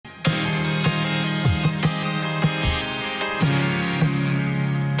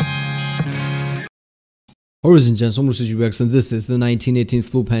Origin Gen, and this is the 1918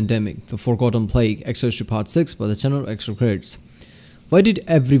 flu pandemic, the forgotten plague, extra history part 6 by the channel Extra Credits. Why did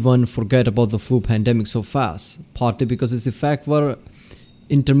everyone forget about the flu pandemic so fast? Partly because its effects were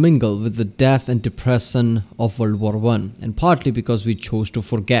intermingled with the death and depression of World War I, and partly because we chose to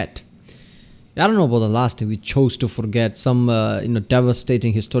forget. I don't know about the last time we chose to forget some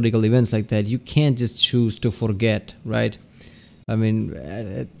devastating historical events like that. You can't just choose to forget, right? I mean,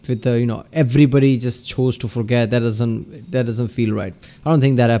 with the everybody just chose to forget. That doesn't feel right. I don't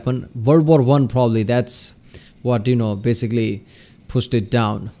think that happened. World War I probably, that's what basically pushed it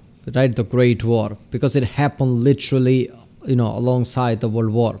down, right? The Great War, because it happened literally alongside the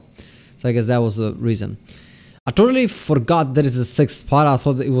World War. So I guess that was the reason. I totally forgot there is a sixth part. I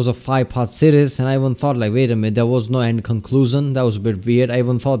thought that it was a 5-part series, and I even thought like, wait a minute, there was no end conclusion. That was a bit weird. I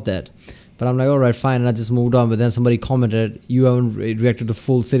even thought that. But I'm like, alright, fine, and I just moved on. But then somebody commented, you haven't reacted to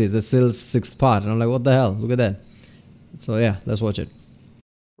full series, there's still 6th part. And I'm like, what the hell? Look at that. So yeah, let's watch it.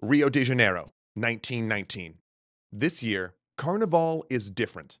 Rio de Janeiro, 1919. This year, Carnival is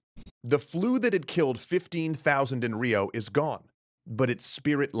different. The flu that had killed 15,000 in Rio is gone, but its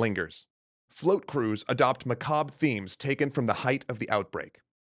spirit lingers. Float crews adopt macabre themes taken from the height of the outbreak.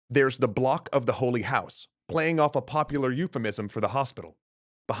 There's the Block of the Holy House, playing off a popular euphemism for the hospital.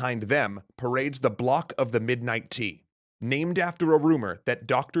 Behind them parades the Block of the Midnight Tea, named after a rumor that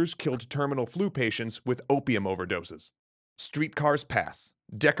doctors killed terminal flu patients with opium overdoses. Streetcars pass,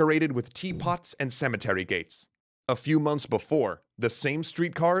 decorated with teapots and cemetery gates. A few months before, the same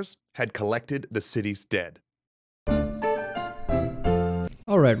streetcars had collected the city's dead.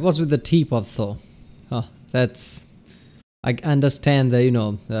 Alright, what's with the teapot though? That's... I understand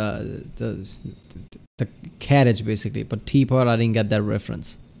the carriage basically, but teapot, I didn't get that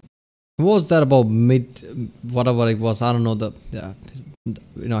reference. What was that about whatever it was? I don't know,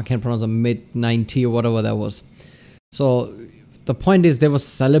 I can't pronounce the mid-90 or whatever that was. So the point is they were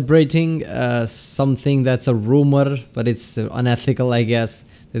celebrating something that's a rumor, but it's unethical, I guess,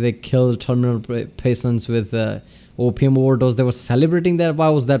 that they killed terminal patients with opium overdose. They were celebrating that. Why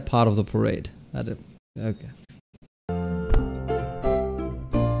was that part of the parade? Okay.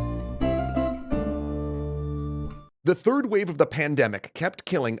 The third wave of the pandemic kept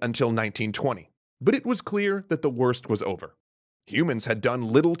killing until 1920, but it was clear that the worst was over. Humans had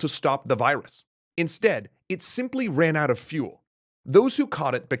done little to stop the virus. Instead, it simply ran out of fuel. Those who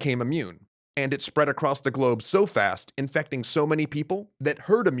caught it became immune, and it spread across the globe so fast, infecting so many people, that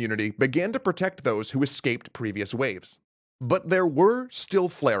herd immunity began to protect those who escaped previous waves. But there were still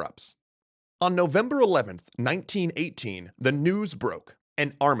flare-ups. On November 11th, 1918, the news broke: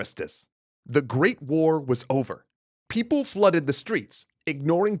 an armistice. The Great War was over. People flooded the streets,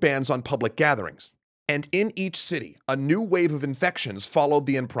 ignoring bans on public gatherings. And in each city, a new wave of infections followed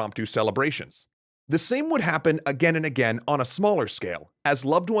the impromptu celebrations. The same would happen again and again on a smaller scale, as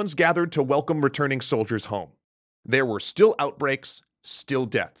loved ones gathered to welcome returning soldiers home. There were still outbreaks, still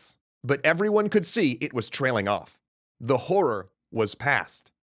deaths, but everyone could see it was trailing off. The horror was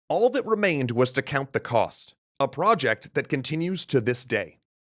past. All that remained was to count the cost, a project that continues to this day.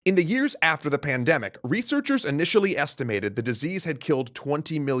 In the years after the pandemic, researchers initially estimated the disease had killed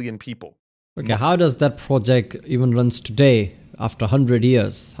 20 million people. Okay, how does that project even runs today, after 100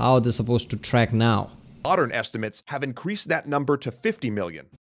 years? How are they supposed to track now? Modern estimates have increased that number to 50 million.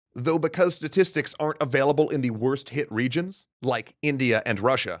 Though because statistics aren't available in the worst-hit regions, like India and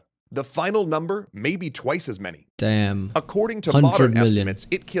Russia, the final number may be twice as many. Damn. According to modern estimates,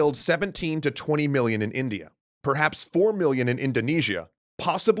 it killed 17 to 20 million in India, perhaps 4 million in Indonesia,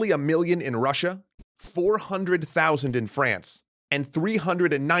 possibly 1 million in Russia, 400,000 in France, and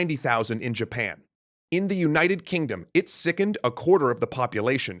 390,000 in Japan. In the United Kingdom, it sickened a quarter of the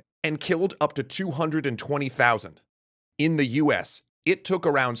population and killed up to 220,000. In the US, it took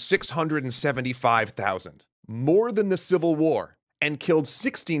around 675,000, more than the Civil War, and killed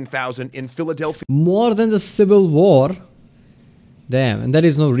 16,000 in Philadelphia. More than the Civil War? Damn, and there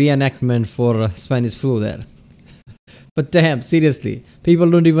is no reenactment for Spanish flu there. But damn, seriously,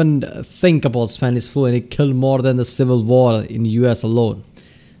 people don't even think about Spanish flu, and it killed more than the Civil War in the US alone.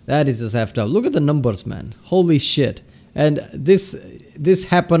 That is just effed up. Look at the numbers, man. Holy shit. And this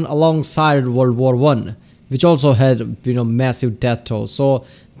happened alongside World War I, which also had massive death toll. So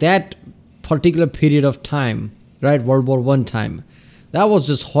that particular period of time, right, World War I time, that was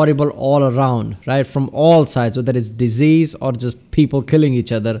just horrible all around, right, from all sides, whether it's disease or just people killing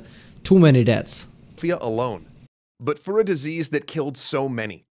each other. Too many deaths. Alone. But for a disease that killed so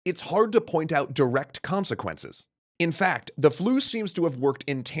many, it's hard to point out direct consequences. In fact, the flu seems to have worked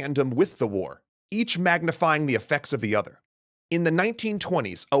in tandem with the war, each magnifying the effects of the other. In the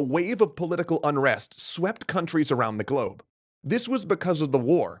 1920s, a wave of political unrest swept countries around the globe. This was because of the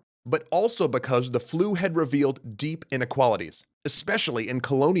war, but also because the flu had revealed deep inequalities, especially in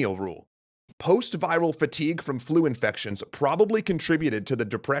colonial rule. Post-viral fatigue from flu infections probably contributed to the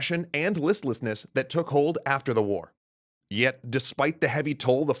depression and listlessness that took hold after the war. Yet, despite the heavy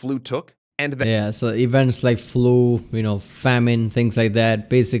toll the flu took, yeah, so events like flu, famine, things like that,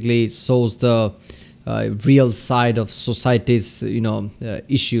 basically shows the real side of society's,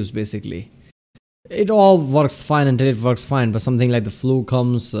 issues, basically. It all works fine until it works fine, but something like the flu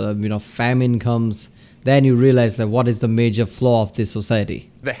comes, famine comes, then you realize that what is the major flaw of this society.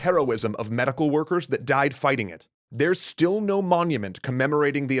 The heroism of medical workers that died fighting it. There's still no monument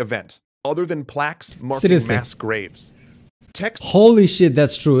commemorating the event, other than plaques marking Seriously. mass graves. Holy shit,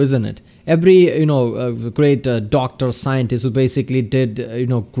 that's true, isn't it? Every, great doctor, scientist who basically did,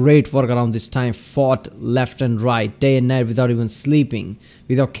 great work around this time, fought left and right, day and night without even sleeping,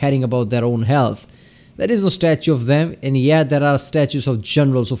 without caring about their own health. There is no statue of them, and yet there are statues of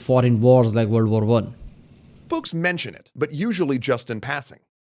generals who fought in wars like World War I. Books mention it, but usually just in passing.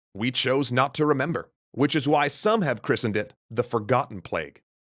 We chose not to remember, which is why some have christened it the Forgotten Plague.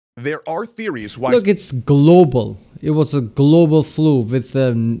 There are theories why... Look, it's global. It was a global flu with,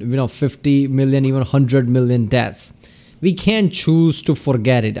 50 million, even 100 million deaths. We can't choose to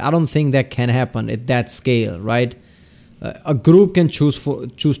forget it. I don't think that can happen at that scale, right? A group can choose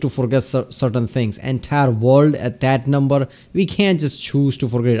to forget certain things. Entire world at that number, we can't just choose to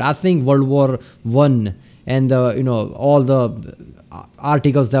forget it. I think World War I and all the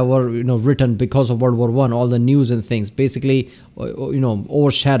articles that were written because of World War I, all the news and things, basically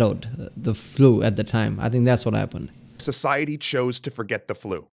overshadowed the flu at the time. I think that's what happened. Society chose to forget the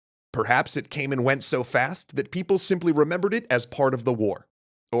flu. Perhaps it came and went so fast that people simply remembered it as part of the war.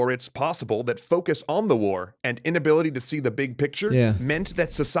 Or it's possible that focus on the war and inability to see the big picture meant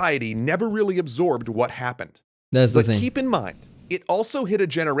that society never really absorbed what happened. That's the thing. But keep in mind, it also hit a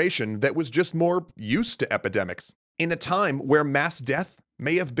generation that was just more used to epidemics, in a time where mass death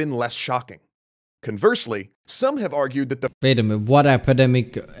may have been less shocking. Conversely, some have argued that the... Wait a minute, what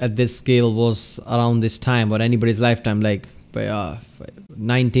epidemic at this scale was around this time or anybody's lifetime, like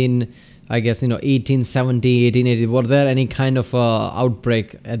 1870, 1880, were there any kind of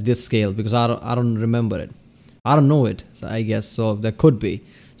outbreak at this scale? Because I don't remember it. I don't know it, so I guess, so there could be.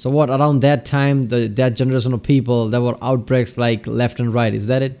 So what, around that time, that generation of people, there were outbreaks like left and right, is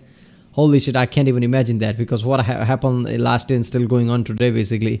that it? Holy shit, I can't even imagine that, because what happened last year and still going on today,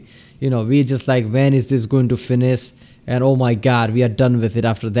 basically. We just like, when is this going to finish? And oh my god, we are done with it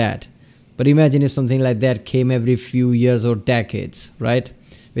after that. But imagine if something like that came every few years or decades, right?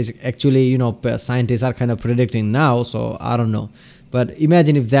 Actually, scientists are kind of predicting now, so I don't know. But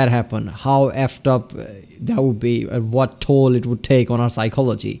imagine if that happened, how effed up that would be, and what toll it would take on our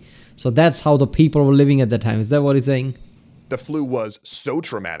psychology. So that's how the people were living at that time. Is that what he's saying? The flu was so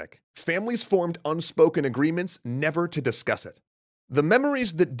traumatic, families formed unspoken agreements never to discuss it. The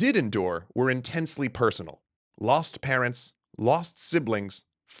memories that did endure were intensely personal. Lost parents, lost siblings,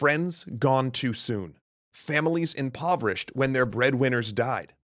 friends gone too soon, families impoverished when their breadwinners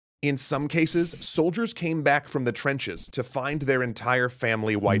died. In some cases, soldiers came back from the trenches to find their entire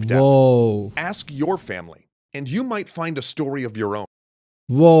family wiped out. Ask your family, and you might find a story of your own.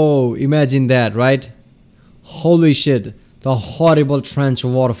 Whoa, imagine that, right? Holy shit, the horrible trench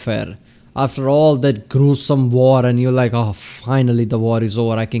warfare. After all that gruesome war, and you're like, oh, finally the war is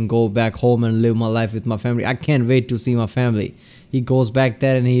over. I can go back home and live my life with my family. I can't wait to see my family. He goes back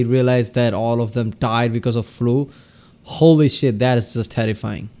there and he realized that all of them died because of flu. Holy shit, that is just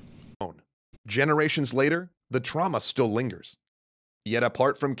terrifying. Generations later, the trauma still lingers. Yet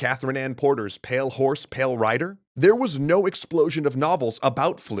apart from Catherine Ann Porter's Pale Horse, Pale Rider, there was no explosion of novels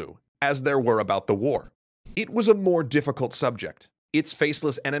about flu as there were about the war. It was a more difficult subject, its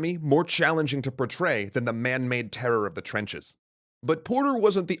faceless enemy more challenging to portray than the man-made terror of the trenches. But Porter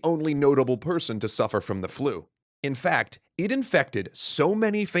wasn't the only notable person to suffer from the flu. In fact, it infected so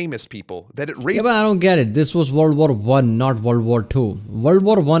many famous people that it raised... Yeah, but I don't get it. This was World War I, not World War II. World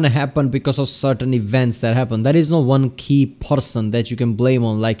War I happened because of certain events that happened. There is no one key person that you can blame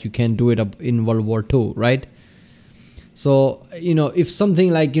on like you can do it in World War II, right? So, if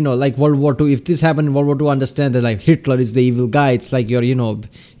something like, like World War II, if this happened in World War II, understand that like Hitler is the evil guy. It's like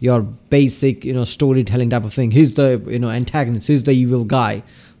your basic, storytelling type of thing. He's the, antagonist. He's the evil guy.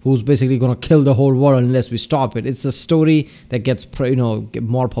 who's basically going to kill the whole world unless we stop it. It's a story that gets get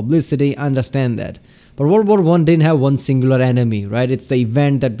more publicity. I understand that. But World War One didn't have one singular enemy, right? It's the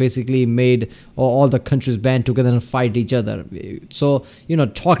event that basically made all the countries band together and fight each other. So,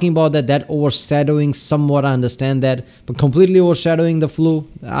 talking about that overshadowing somewhat, I understand that. But completely overshadowing the flu,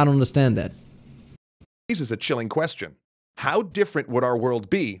 I don't understand that. This is a chilling question. How different would our world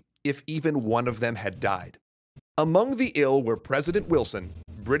be if even one of them had died? Among the ill were President Wilson,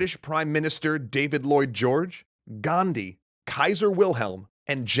 British Prime Minister David Lloyd George, Gandhi, Kaiser Wilhelm,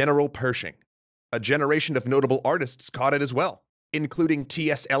 and General Pershing. A generation of notable artists caught it as well, including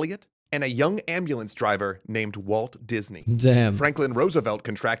T.S. Eliot and a young ambulance driver named Walt Disney. Damn. Franklin Roosevelt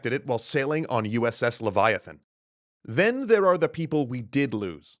contracted it while sailing on USS Leviathan. Then there are the people we did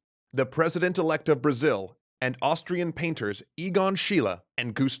lose. The president-elect of Brazil and Austrian painters Egon Schiele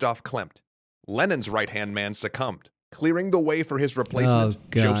and Gustav Klimt. Lenin's right-hand man succumbed, clearing the way for his replacement,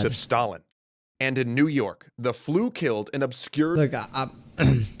 Joseph Stalin. And in New York, the flu killed an obscure...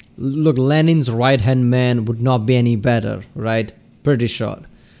 Look, Lenin's right-hand man would not be any better, right? Pretty sure.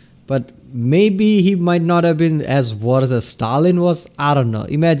 But maybe he might not have been as worse as Stalin was. I don't know.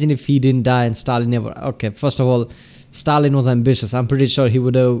 Imagine if he didn't die and Stalin never... Okay, first of all, Stalin was ambitious. I'm pretty sure he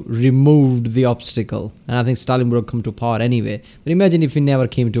would have removed the obstacle. And I think Stalin would have come to power anyway. But imagine if he never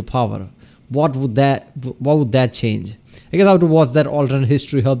came to power. What would that change? I guess I have to watch that alternate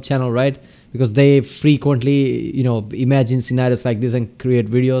history hub channel, right? Because they frequently, imagine scenarios like this and create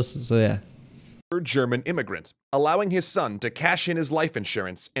videos. So yeah. German immigrant, allowing his son to cash in his life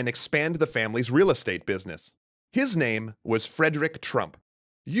insurance and expand the family's real estate business. His name was Frederick Trump.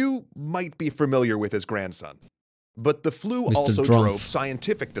 You might be familiar with his grandson. But the flu also drove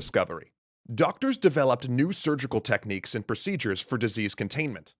scientific discovery. Doctors developed new surgical techniques and procedures for disease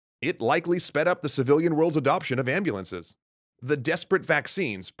containment. It likely sped up the civilian world's adoption of ambulances. The desperate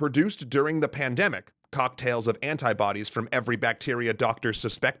vaccines produced during the pandemic, cocktails of antibodies from every bacteria doctors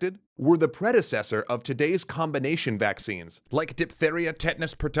suspected, were the predecessor of today's combination vaccines like diphtheria,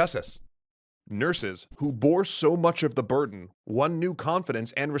 tetanus, pertussis. Nurses, who bore so much of the burden, won new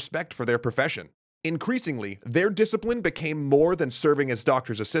confidence and respect for their profession. Increasingly, their discipline became more than serving as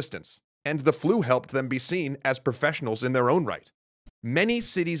doctors' assistants, and the flu helped them be seen as professionals in their own right. Many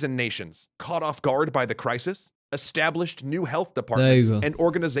cities and nations, caught off guard by the crisis, established new health departments and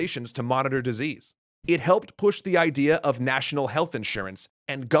organizations to monitor disease. It helped push the idea of national health insurance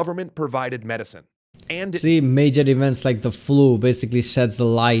and government-provided medicine. And major events like the flu basically sheds the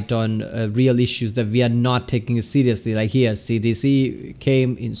light on real issues that we are not taking seriously. Like here, CDC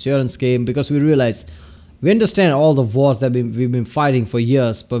came, insurance came, because we realized we understand all the wars that we've been fighting for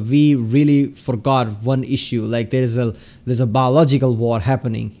years, but we really forgot one issue. Like there's a biological war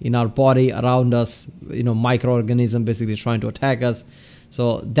happening in our body, around us, microorganism basically trying to attack us.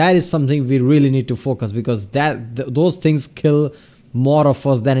 So that is something we really need to focus, because those things kill more of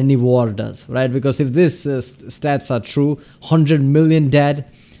us than any war does, right? Because if these stats are true, 100 million dead,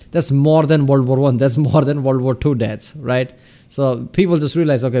 that's more than World War I, that's more than World War II deaths, right? So people just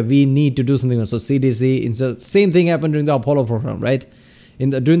realize, okay, we need to do something. So CDC, same thing happened during the Apollo program, right?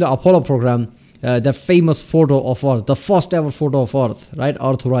 During the Apollo program, the famous photo of Earth, the first ever photo of Earth, right?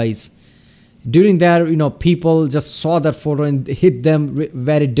 Earthrise. During that, people just saw that photo and hit them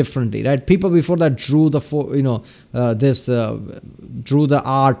very differently, right? People before that drew drew the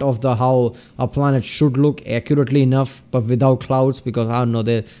art of how a planet should look accurately enough, but without clouds, because I don't know,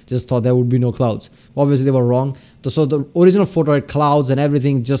 they just thought there would be no clouds. Obviously, they were wrong. So the original photo had clouds and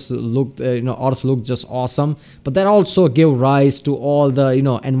everything just looked, Earth looked just awesome. But that also gave rise to all the,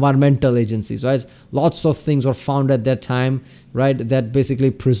 environmental agencies, right? Lots of things were found at that time, right? That basically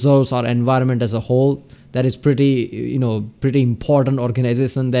preserves our environment as a whole. That is pretty important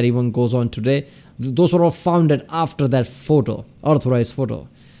organization that even goes on today. Those were all founded after that photo, Earthrise photo.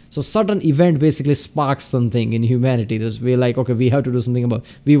 So certain event basically sparks something in humanity. We're like, okay, we have to do something about.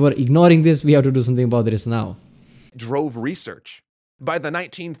 We were ignoring this. We have to do something about this now. Drove research. By the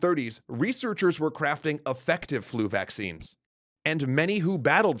 1930s, researchers were crafting effective flu vaccines. And many who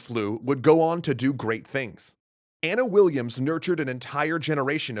battled flu would go on to do great things. Anna Williams nurtured an entire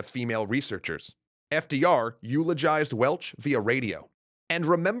generation of female researchers. FDR eulogized Welch via radio. And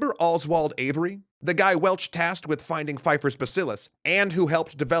remember Oswald Avery, the guy Welch tasked with finding Pfeiffer's bacillus and who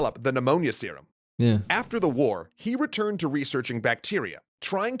helped develop the pneumonia serum? Yeah. After the war, he returned to researching bacteria,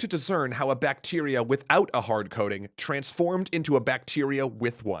 trying to discern how a bacteria without a hard coating transformed into a bacteria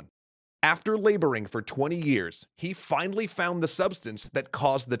with one. After laboring for 20 years, he finally found the substance that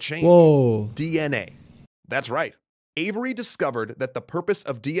caused the change. Whoa. DNA. That's right. Avery discovered that the purpose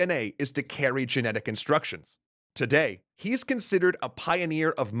of DNA is to carry genetic instructions. Today, he's considered a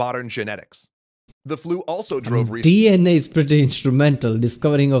pioneer of modern genetics. The flu also drove DNA is pretty instrumental.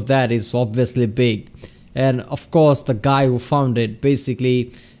 Discovering of that is obviously big. And of course, the guy who found it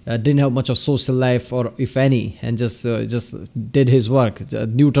basically didn't have much of social life, or if any, and just did his work.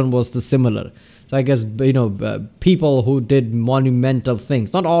 Newton was the similar. So I guess, people who did monumental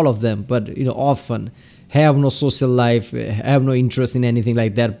things, not all of them, but often have no social life, have no interest in anything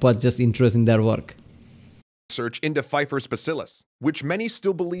like that, but just interest in their work. Research into Pfeiffer's bacillus, which many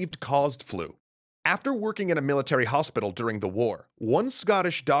still believed caused flu. After working in a military hospital during the war, one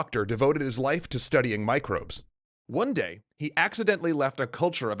Scottish doctor devoted his life to studying microbes. One day, he accidentally left a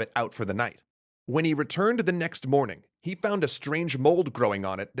culture of it out for the night. When he returned the next morning, he found a strange mold growing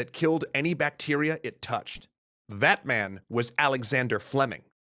on it that killed any bacteria it touched. That man was Alexander Fleming.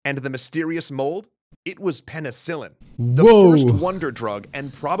 And the mysterious mold? It was penicillin, the first wonder drug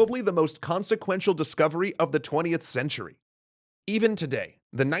and probably the most consequential discovery of the 20th century. Even today,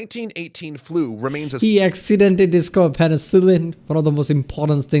 the 1918 flu remains a... He accidentally discovered penicillin, one of the most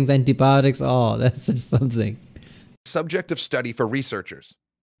important things, antibiotics. Oh, that's just something. Subject of study for researchers.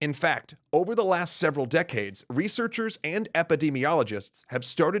 In fact, over the last several decades, researchers and epidemiologists have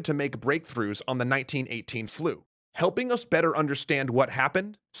started to make breakthroughs on the 1918 flu, helping us better understand what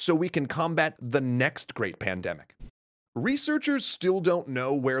happened so we can combat the next great pandemic. Researchers still don't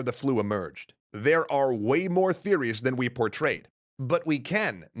know where the flu emerged. There are way more theories than we portrayed, but we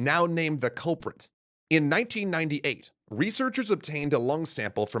can now name the culprit. In 1998, researchers obtained a lung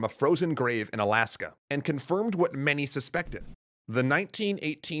sample from a frozen grave in Alaska and confirmed what many suspected. The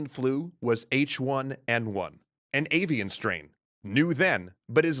 1918 flu was H1N1, an avian strain, new then,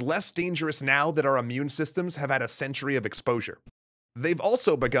 but is less dangerous now that our immune systems have had a century of exposure. They've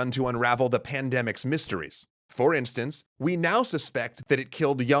also begun to unravel the pandemic's mysteries. For instance, we now suspect that it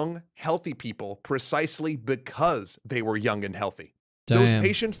killed young, healthy people precisely because they were young and healthy. Damn. Those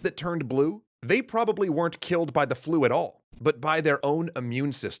patients that turned blue, they probably weren't killed by the flu at all, but by their own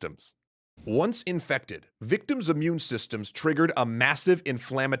immune systems. Once infected, victims' immune systems triggered a massive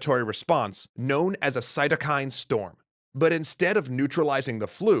inflammatory response known as a cytokine storm. But instead of neutralizing the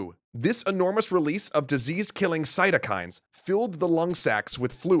flu, this enormous release of disease-killing cytokines filled the lung sacs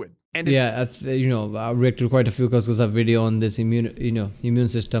with fluid. And I reacted quite a few because of a video on this immune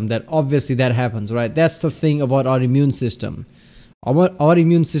system. That obviously that happens, right? That's the thing about our immune system. Our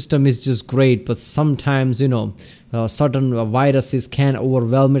immune system is just great, but sometimes certain viruses can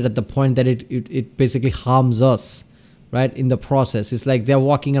overwhelm it at the point that it basically harms us, right? In the process, it's like they're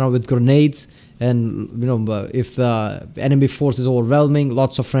walking around with grenades, and if the enemy force is overwhelming,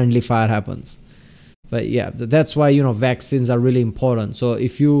 lots of friendly fire happens. But yeah, that's why vaccines are really important. So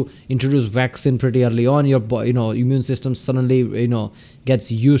if you introduce vaccine pretty early on, your immune system suddenly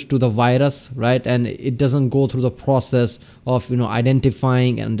gets used to the virus, right? And it doesn't go through the process of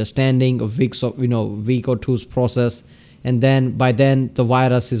identifying and understanding a week or two's process. And then by then the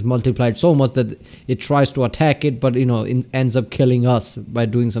virus is multiplied so much that it tries to attack it, but ends up killing us by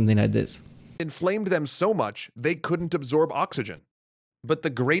doing something like this. Inflamed them so much they couldn't absorb oxygen. But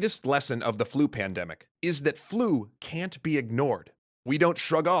the greatest lesson of the flu pandemic is that flu can't be ignored. We don't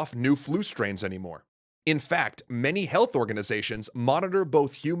shrug off new flu strains anymore. In fact, many health organizations monitor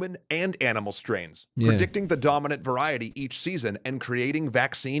both human and animal strains, predicting the dominant variety each season and creating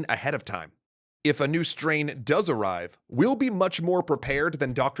vaccine ahead of time. If a new strain does arrive, we'll be much more prepared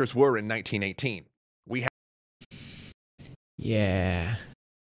than doctors were in 1918.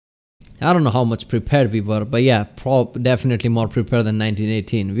 I don't know how much prepared we were, but yeah, definitely more prepared than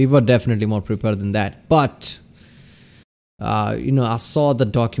 1918. We were definitely more prepared than that. But, I saw the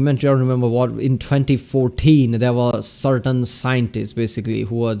documentary, I don't remember what, in 2014, there were certain scientists basically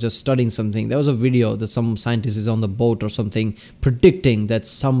who were just studying something. There was a video that some scientist is on the boat or something, predicting that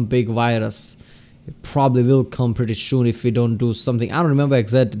some big virus probably will come pretty soon if we don't do something. I don't remember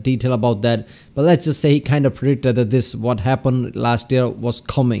exact detail about that, but let's just say he kind of predicted that what happened last year was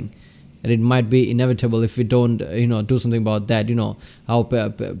coming. And it might be inevitable if we don't, do something about that. How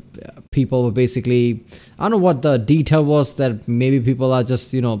people were basically, I don't know what the detail was, that maybe people are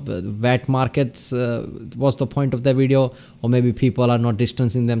just, wet markets was the point of the video, or maybe people are not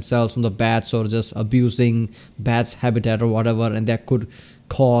distancing themselves from the bats or just abusing bats' habitat or whatever, and that could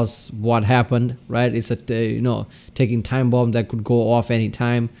cause what happened, right? It's a, taking time bomb that could go off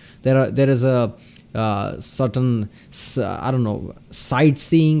anytime. There is a certain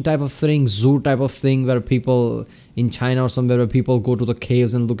sightseeing type of thing, zoo type of thing, where people in China or somewhere, where people go to the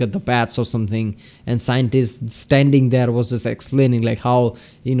caves and look at the bats or something, and scientists standing there was just explaining like how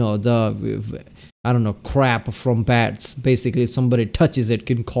the I don't know, crap from bats. Basically, if somebody touches it,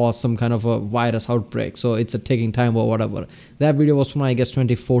 can cause some kind of a virus outbreak. So it's a taking time or whatever. That video was from, I guess,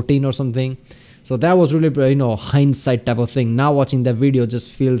 2014 or something. So that was really, you know, hindsight type of thing. Now watching that video just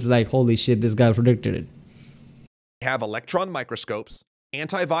feels like, holy shit, this guy predicted it. Have electron microscopes,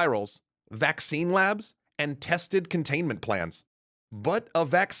 antivirals, vaccine labs, and tested containment plans. But a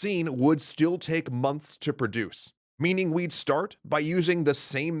vaccine would still take months to produce, meaning we'd start by using the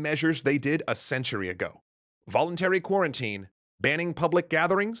same measures they did a century ago. Voluntary quarantine, banning public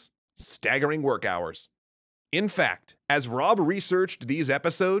gatherings, staggering work hours. In fact, as Rob researched these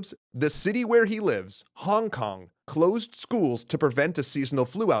episodes, the city where he lives, Hong Kong, closed schools to prevent a seasonal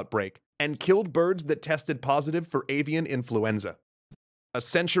flu outbreak and killed birds that tested positive for avian influenza. A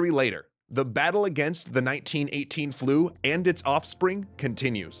century later, the battle against the 1918 flu and its offspring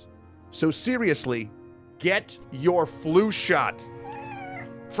continues. So seriously, get your flu shot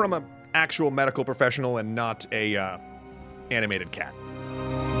from an actual medical professional and not a animated cat.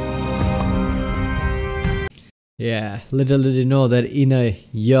 Yeah, little did you know that in a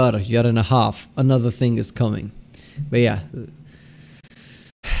year and a half, another thing is coming. But yeah,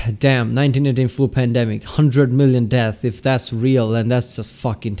 damn, 1918 flu pandemic, 100 million deaths. If that's real, then that's just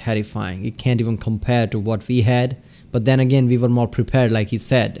fucking terrifying. It can't even compare to what we had. But then again, we were more prepared, like he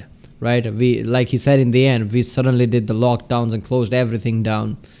said, right? Like he said in the end, we suddenly did the lockdowns and closed everything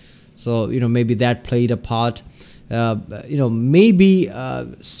down. So, you know, maybe that played a part. You know, maybe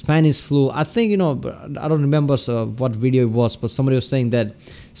Spanish flu. I think, you know, I don't remember what video it was, but somebody was saying that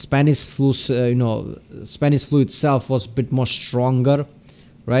Spanish flu, you know, Spanish flu itself was a bit more stronger,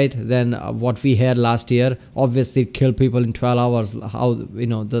 right, than what we had last year. Obviously, it killed people in 12 hours. How, you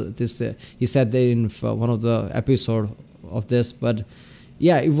know, this he said that in one of the episode of this, but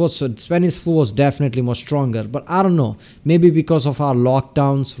yeah, it was Spanish flu was definitely more stronger. But I don't know, maybe because of our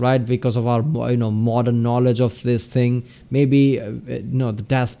lockdowns, right? Because of our, you know, modern knowledge of this thing, maybe you know, the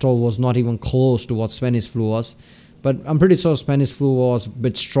death toll was not even close to what Spanish flu was. But I'm pretty sure Spanish flu was a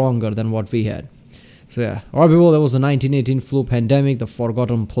bit stronger than what we had. So yeah, alright people, that was the 1918 flu pandemic, the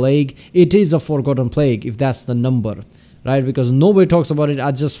forgotten plague. It is a forgotten plague if that's the number, right? Because nobody talks about it.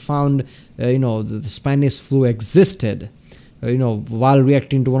 I just found, you know, the Spanish flu existed, you know, while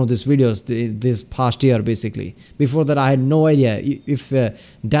reacting to one of these videos this past year, basically. Before that, I had no idea if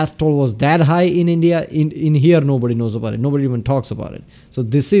death toll was that high in India. In here, nobody knows about it. Nobody even talks about it. So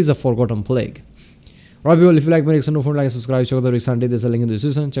this is a forgotten plague. Alright people, if you like my reaction, don't forget to like and subscribe. Check out the recent day. There's a link in the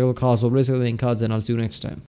description. Check out the cards, link cards, and I'll see you next time.